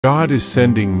God is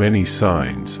sending many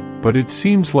signs, but it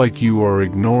seems like you are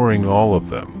ignoring all of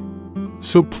them.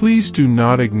 So please do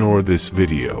not ignore this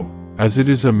video, as it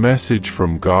is a message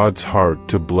from God's heart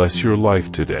to bless your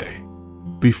life today.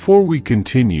 Before we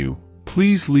continue,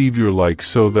 please leave your like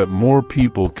so that more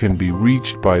people can be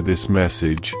reached by this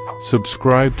message,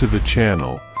 subscribe to the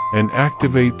channel, and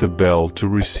activate the bell to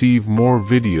receive more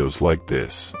videos like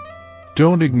this.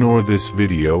 Don't ignore this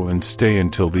video and stay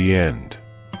until the end.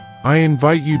 I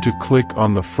invite you to click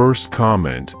on the first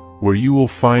comment, where you will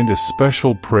find a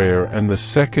special prayer and the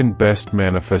second best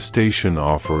manifestation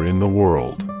offer in the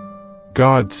world.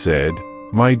 God said,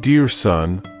 "My dear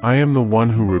son, I am the one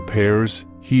who repairs,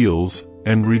 heals,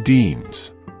 and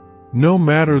redeems. No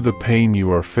matter the pain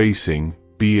you are facing,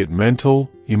 be it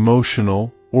mental,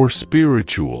 emotional, or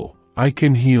spiritual, I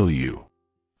can heal you.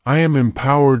 I am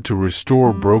empowered to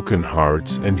restore broken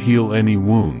hearts and heal any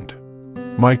wound.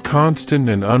 My constant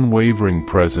and unwavering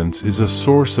presence is a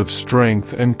source of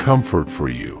strength and comfort for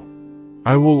you.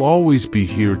 I will always be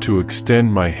here to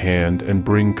extend my hand and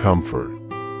bring comfort.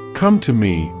 Come to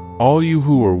me, all you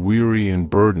who are weary and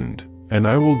burdened, and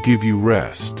I will give you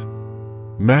rest."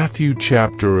 Matthew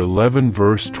chapter 11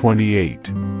 verse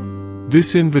 28.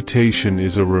 This invitation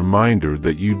is a reminder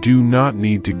that you do not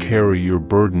need to carry your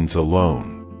burdens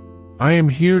alone. I am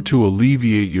here to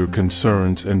alleviate your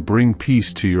concerns and bring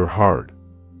peace to your heart.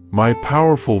 My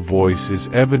powerful voice is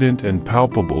evident and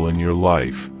palpable in your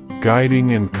life,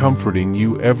 guiding and comforting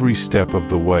you every step of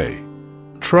the way.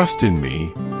 Trust in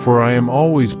me, for I am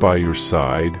always by your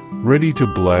side, ready to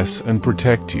bless and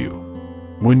protect you.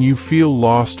 When you feel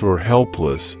lost or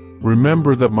helpless,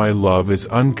 remember that my love is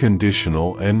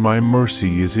unconditional and my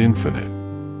mercy is infinite.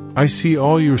 I see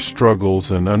all your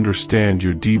struggles and understand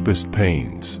your deepest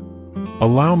pains.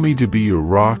 Allow me to be your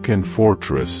rock and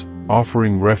fortress,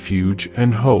 offering refuge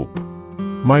and hope.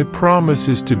 My promise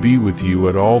is to be with you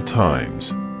at all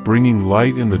times, bringing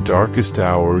light in the darkest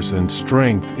hours and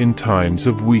strength in times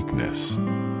of weakness.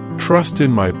 Trust in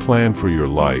my plan for your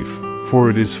life, for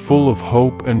it is full of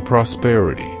hope and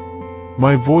prosperity.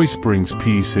 My voice brings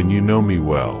peace and you know me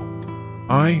well.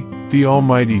 I, the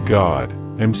Almighty God,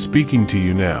 am speaking to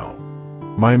you now.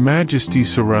 My majesty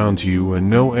surrounds you and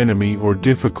no enemy or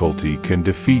difficulty can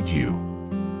defeat you.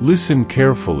 Listen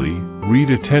carefully, read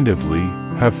attentively,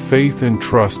 have faith and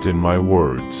trust in my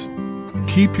words.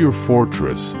 Keep your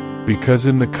fortress, because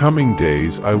in the coming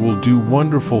days I will do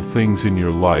wonderful things in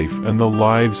your life and the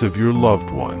lives of your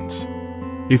loved ones.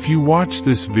 If you watch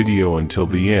this video until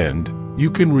the end,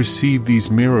 you can receive these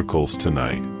miracles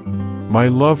tonight. My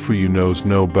love for you knows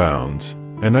no bounds,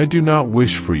 and I do not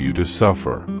wish for you to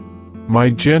suffer. My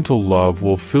gentle love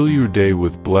will fill your day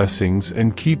with blessings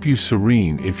and keep you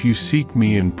serene if you seek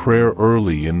me in prayer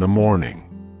early in the morning.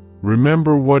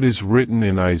 Remember what is written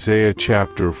in Isaiah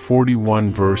chapter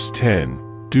 41 verse 10,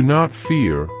 "Do not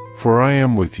fear, for I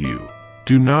am with you.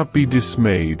 Do not be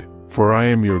dismayed, for I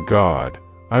am your God.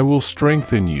 I will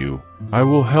strengthen you, I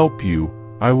will help you,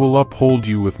 I will uphold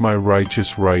you with my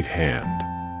righteous right hand."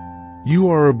 You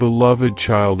are a beloved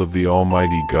child of the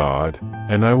Almighty God,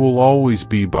 and I will always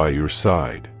be by your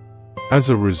side. As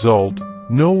a result,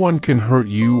 no one can hurt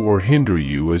you or hinder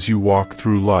you as you walk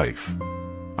through life.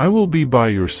 I will be by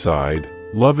your side,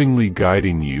 lovingly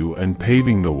guiding you and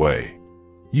paving the way.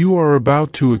 You are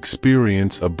about to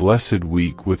experience a blessed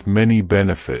week with many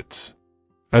benefits.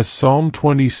 As Psalm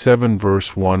 27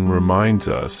 verse 1 reminds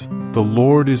us, "The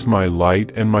Lord is my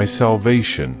light and my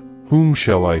salvation, whom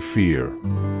shall I fear?"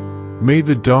 May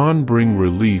the dawn bring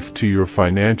relief to your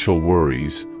financial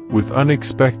worries, with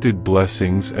unexpected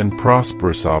blessings and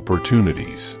prosperous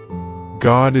opportunities.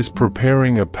 God is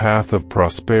preparing a path of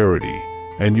prosperity,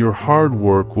 and your hard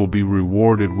work will be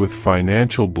rewarded with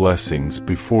financial blessings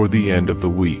before the end of the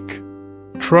week.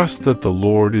 Trust that the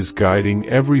Lord is guiding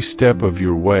every step of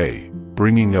your way,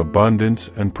 bringing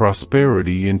abundance and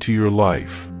prosperity into your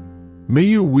life. May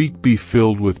your week be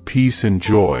filled with peace and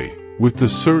joy, with the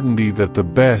certainty that the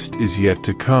best is yet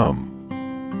to come.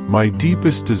 My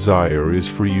deepest desire is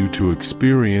for you to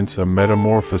experience a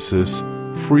metamorphosis,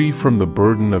 free from the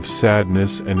burden of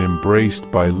sadness and embraced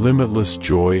by limitless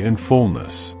joy and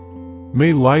fullness.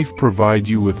 May life provide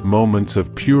you with moments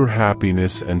of pure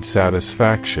happiness and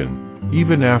satisfaction,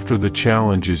 even after the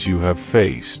challenges you have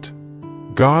faced.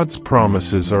 God's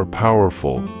promises are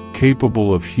powerful,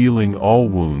 capable of healing all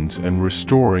wounds and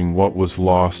restoring what was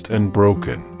lost and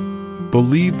broken.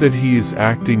 Believe that He is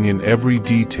acting in every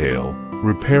detail,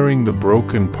 repairing the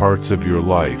broken parts of your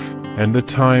life, and the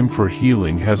time for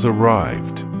healing has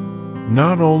arrived.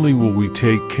 Not only will we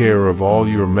take care of all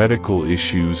your medical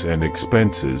issues and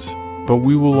expenses, but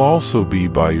we will also be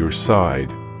by your side,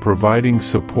 providing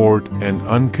support and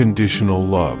unconditional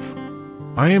love.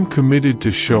 I am committed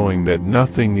to showing that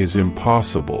nothing is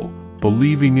impossible,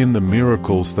 believing in the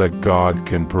miracles that God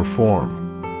can perform.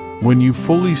 When you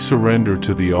fully surrender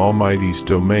to the Almighty's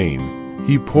domain,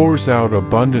 He pours out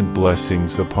abundant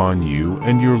blessings upon you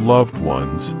and your loved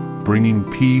ones, bringing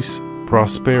peace,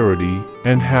 prosperity,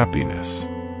 and happiness.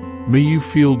 May you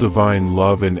feel divine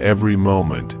love in every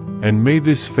moment, and may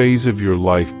this phase of your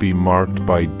life be marked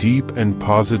by deep and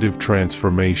positive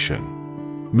transformation.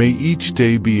 May each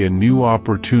day be a new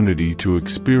opportunity to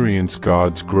experience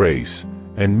God's grace,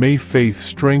 and may faith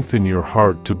strengthen your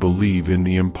heart to believe in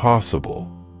the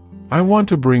impossible. I want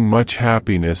to bring much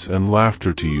happiness and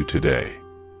laughter to you today.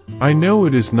 I know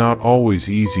it is not always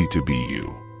easy to be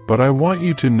you, but I want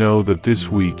you to know that this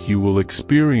week you will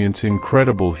experience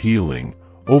incredible healing,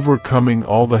 overcoming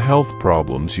all the health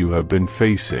problems you have been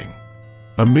facing.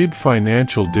 Amid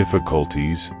financial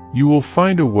difficulties, you will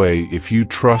find a way if you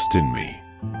trust in me.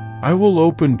 I will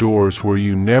open doors where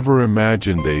you never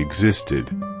imagined they existed,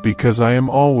 because I am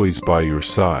always by your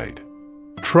side.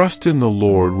 Trust in the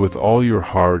Lord with all your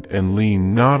heart and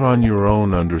lean not on your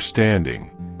own understanding.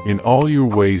 In all your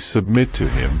ways submit to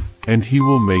Him, and He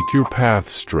will make your path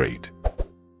straight.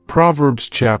 Proverbs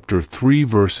chapter 3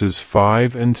 verses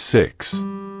 5 and 6.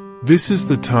 This is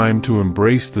the time to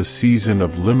embrace the season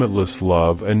of limitless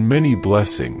love and many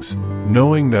blessings,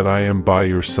 knowing that I am by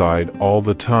your side all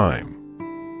the time.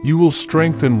 You will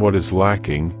strengthen what is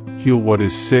lacking, heal what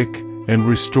is sick, and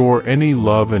restore any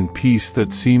love and peace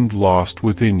that seemed lost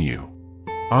within you.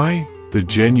 I, the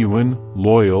genuine,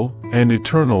 loyal, and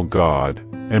eternal God,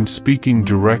 am speaking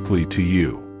directly to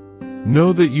you.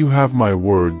 Know that you have my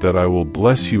word that I will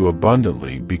bless you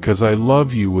abundantly because I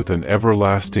love you with an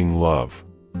everlasting love.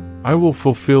 I will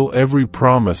fulfill every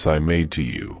promise I made to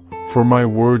you, for my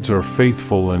words are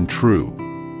faithful and true.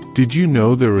 Did you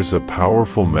know there is a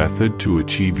powerful method to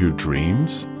achieve your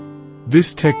dreams?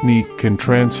 This technique can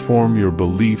transform your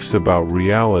beliefs about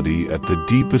reality at the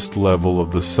deepest level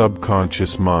of the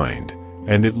subconscious mind,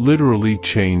 and it literally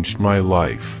changed my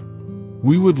life.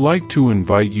 We would like to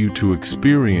invite you to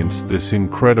experience this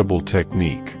incredible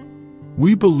technique.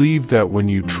 We believe that when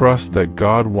you trust that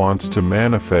God wants to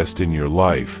manifest in your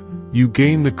life, you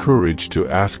gain the courage to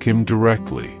ask Him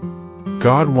directly.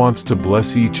 God wants to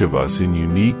bless each of us in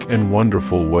unique and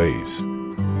wonderful ways.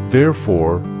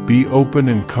 Therefore, be open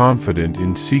and confident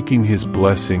in seeking His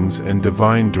blessings and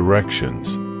divine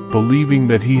directions, believing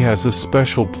that He has a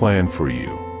special plan for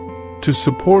you. To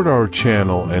support our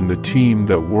channel and the team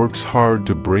that works hard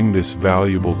to bring this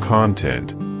valuable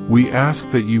content, we ask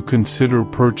that you consider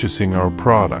purchasing our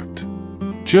product.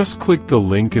 Just click the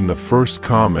link in the first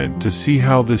comment to see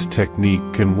how this technique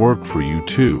can work for you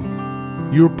too.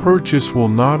 Your purchase will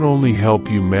not only help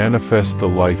you manifest the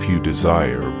life you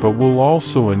desire, but will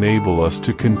also enable us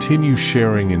to continue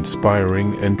sharing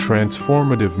inspiring and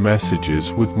transformative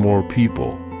messages with more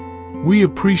people. We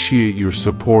appreciate your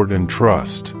support and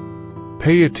trust.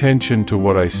 Pay attention to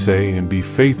what I say and be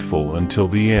faithful until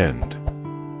the end.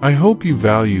 I hope you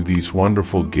value these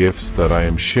wonderful gifts that I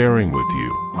am sharing with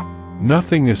you.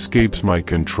 Nothing escapes my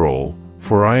control,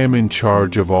 for I am in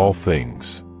charge of all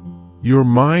things. Your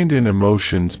mind and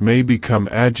emotions may become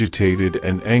agitated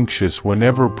and anxious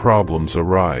whenever problems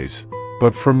arise,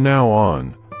 but from now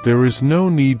on, there is no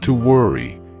need to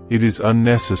worry. It is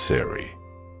unnecessary.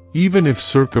 Even if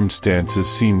circumstances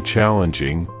seem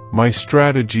challenging, my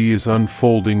strategy is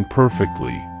unfolding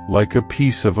perfectly, like a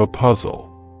piece of a puzzle.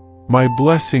 My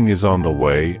blessing is on the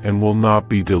way and will not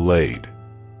be delayed.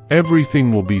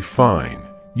 Everything will be fine.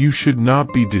 You should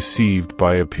not be deceived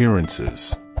by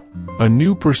appearances. A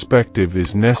new perspective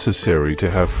is necessary to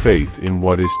have faith in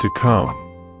what is to come.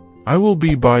 I will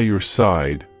be by your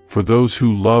side. For those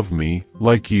who love me,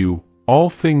 like you, all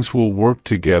things will work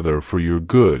together for your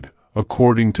good,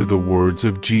 according to the words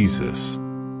of Jesus.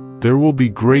 There will be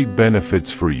great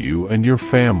benefits for you and your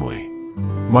family.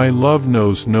 My love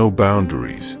knows no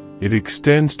boundaries. It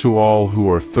extends to all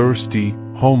who are thirsty,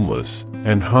 homeless,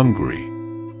 and hungry.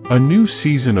 A new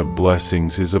season of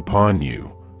blessings is upon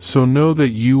you, so know that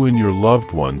you and your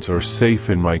loved ones are safe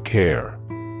in my care.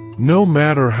 No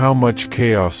matter how much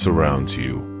chaos surrounds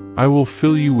you, I will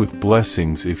fill you with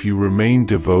blessings if you remain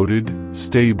devoted,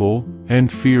 stable,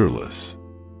 and fearless.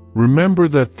 Remember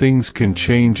that things can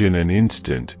change in an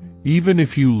instant, even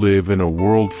if you live in a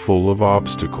world full of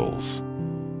obstacles.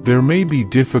 There may be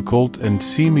difficult and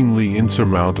seemingly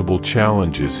insurmountable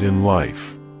challenges in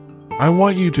life. I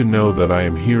want you to know that I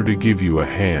am here to give you a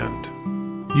hand.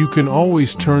 You can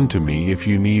always turn to me if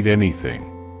you need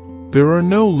anything. There are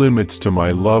no limits to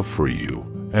my love for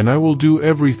you, and I will do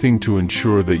everything to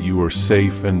ensure that you are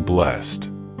safe and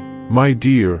blessed. My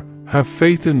dear, have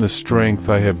faith in the strength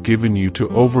I have given you to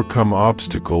overcome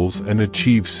obstacles and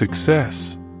achieve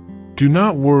success. Do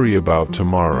not worry about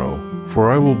tomorrow,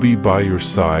 for I will be by your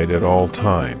side at all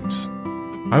times.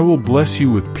 I will bless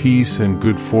you with peace and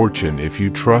good fortune if you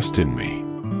trust in me.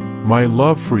 My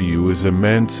love for you is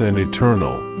immense and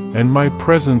eternal, and my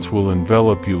presence will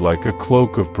envelop you like a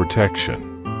cloak of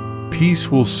protection. Peace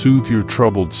will soothe your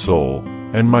troubled soul,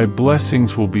 and my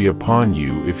blessings will be upon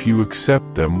you if you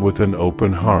accept them with an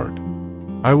open heart.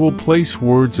 I will place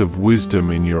words of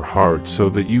wisdom in your heart so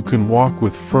that you can walk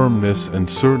with firmness and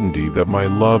certainty that my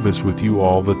love is with you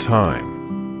all the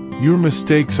time. Your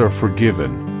mistakes are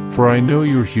forgiven, for I know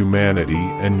your humanity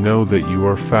and know that you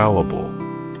are fallible.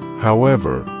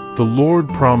 However, the Lord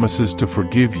promises to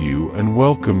forgive you and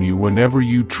welcome you whenever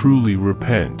you truly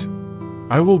repent.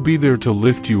 I will be there to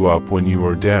lift you up when you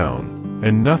are down,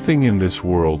 and nothing in this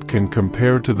world can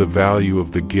compare to the value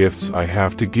of the gifts I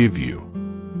have to give you.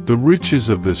 The riches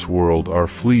of this world are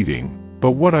fleeting,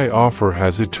 but what I offer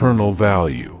has eternal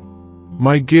value.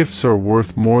 My gifts are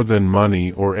worth more than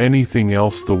money or anything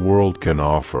else the world can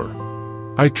offer.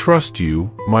 I trust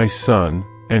you, my son,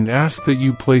 and ask that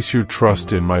you place your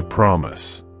trust in my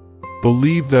promise.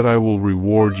 Believe that I will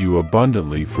reward you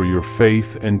abundantly for your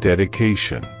faith and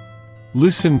dedication.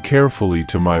 Listen carefully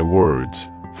to my words,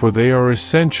 for they are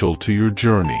essential to your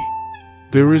journey.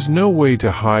 There is no way to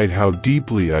hide how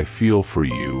deeply I feel for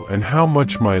you and how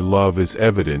much my love is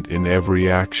evident in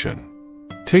every action.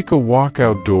 Take a walk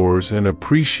outdoors and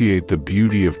appreciate the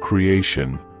beauty of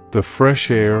creation. The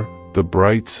fresh air, the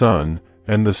bright sun,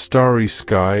 and the starry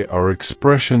sky are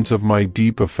expressions of my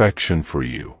deep affection for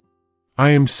you.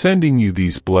 I am sending you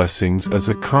these blessings as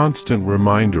a constant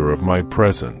reminder of my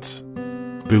presence.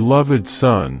 Beloved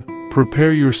son,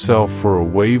 prepare yourself for a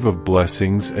wave of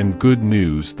blessings and good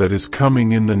news that is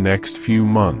coming in the next few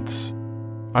months.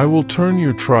 I will turn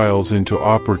your trials into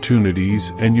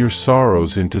opportunities and your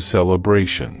sorrows into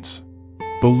celebrations.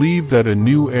 Believe that a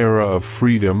new era of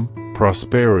freedom,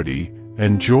 prosperity,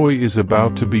 and joy is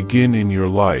about to begin in your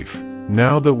life,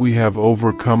 now that we have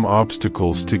overcome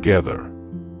obstacles together.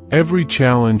 Every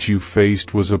challenge you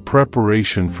faced was a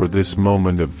preparation for this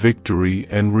moment of victory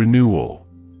and renewal.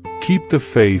 Keep the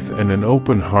faith and an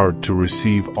open heart to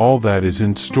receive all that is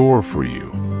in store for you.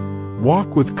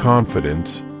 Walk with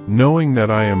confidence, knowing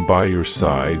that I am by your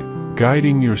side,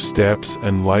 guiding your steps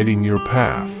and lighting your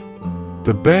path.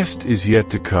 The best is yet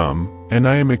to come, and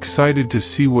I am excited to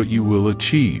see what you will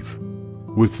achieve.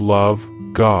 With love,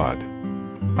 God.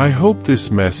 I hope this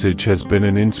message has been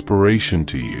an inspiration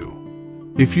to you.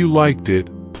 If you liked it,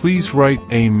 please write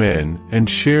Amen and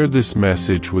share this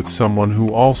message with someone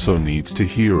who also needs to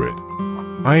hear it.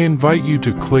 I invite you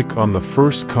to click on the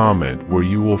first comment where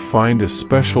you will find a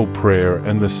special prayer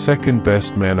and the second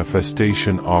best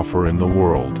manifestation offer in the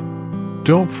world.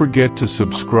 Don't forget to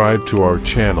subscribe to our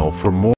channel for more